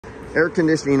air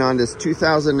conditioning on this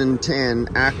 2010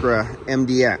 Acura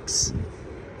MDX.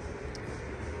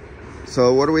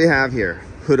 So what do we have here?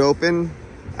 Hood open,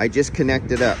 I just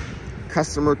connected up.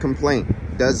 Customer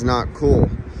complaint, does not cool.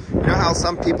 You know how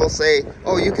some people say,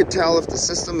 oh, you could tell if the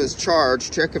system is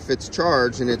charged, check if it's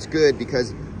charged, and it's good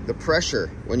because the pressure,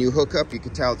 when you hook up, you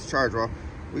could tell it's charged. Well,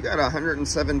 we got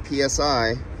 107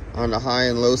 PSI on the high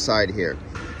and low side here.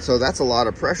 So that's a lot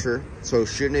of pressure. So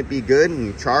shouldn't it be good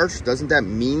and charged? Doesn't that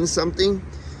mean something?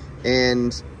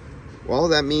 And well,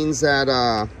 that means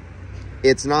that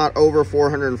it's not over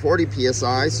 440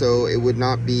 PSI, so it would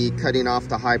not be cutting off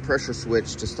the high pressure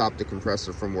switch to stop the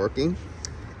compressor from working.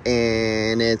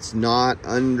 And it's not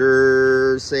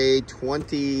under, say,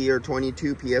 20 or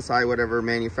 22 PSI, whatever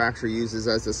manufacturer uses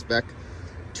as a spec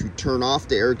to turn off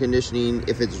the air conditioning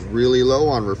if it's really low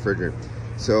on refrigerant.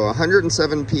 So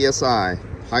 107 PSI,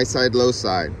 high side, low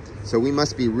side. So we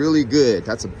must be really good.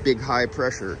 That's a big high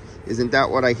pressure. Isn't that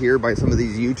what I hear by some of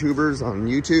these YouTubers on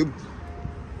YouTube?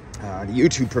 The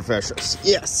YouTube professionals,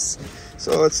 yes.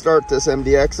 So let's start this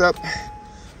MDX up.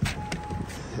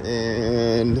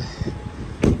 And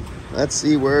let's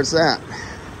see where it's at.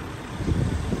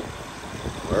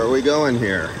 Where are we going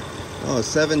here? Oh,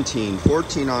 17,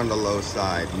 14 on the low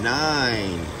side,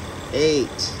 9, 8.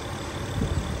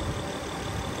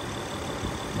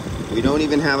 We don't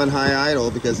even have a high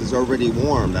idle because it's already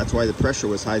warm. That's why the pressure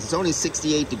was high. It's only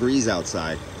 68 degrees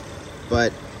outside,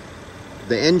 but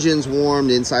the engine's warm,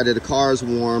 the inside of the car is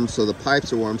warm, so the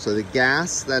pipes are warm. So the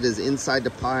gas that is inside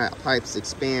the pipes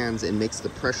expands and makes the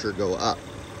pressure go up.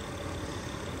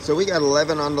 So we got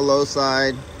 11 on the low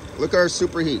side. Look at our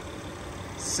superheat.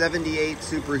 78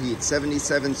 superheat,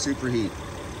 77 superheat.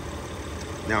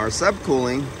 Now our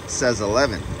subcooling says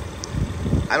 11.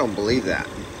 I don't believe that.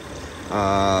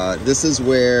 This is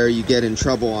where you get in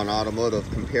trouble on automotive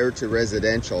compared to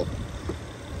residential.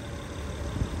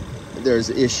 There's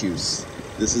issues.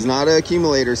 This is not an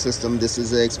accumulator system. This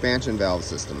is an expansion valve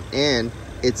system. And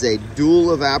it's a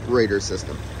dual evaporator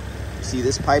system. See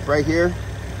this pipe right here?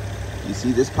 You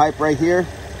see this pipe right here?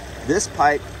 This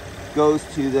pipe goes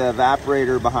to the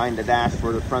evaporator behind the dash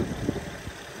for the front.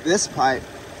 This pipe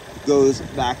goes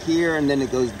back here and then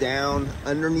it goes down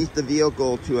underneath the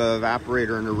vehicle to an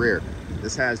evaporator in the rear.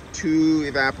 This has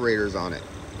 2 evaporators on it.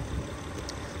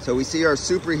 So we see our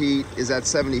superheat is at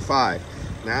 75.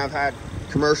 Now I've had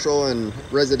commercial and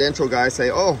residential guys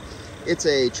say, oh, it's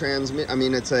a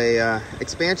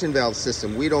expansion valve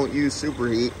system. We don't use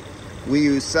superheat. We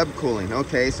use subcooling.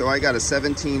 Okay, so I got a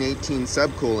 17, 18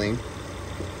 subcooling,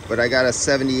 but I got a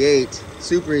 78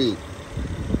 superheat.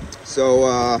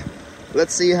 So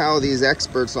let's see how these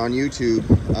experts on YouTube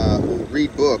who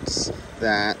read books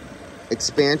that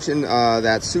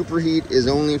that superheat is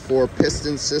only for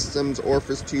piston systems,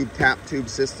 Orfice tube, tap tube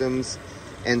systems,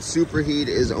 and superheat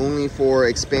is only for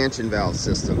expansion valve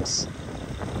systems.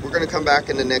 We're going to come back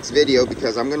in the next video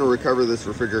because I'm going to recover this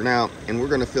refrigerant out and we're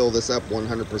going to fill this up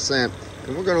 100%.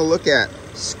 And we're going to look at,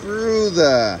 screw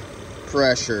the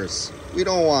pressures. We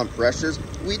don't want pressures.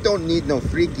 We don't need no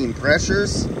freaking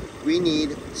pressures. We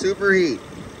need superheat.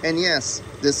 And yes,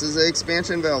 this is an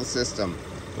expansion valve system.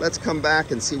 Let's come back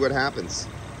and see what happens.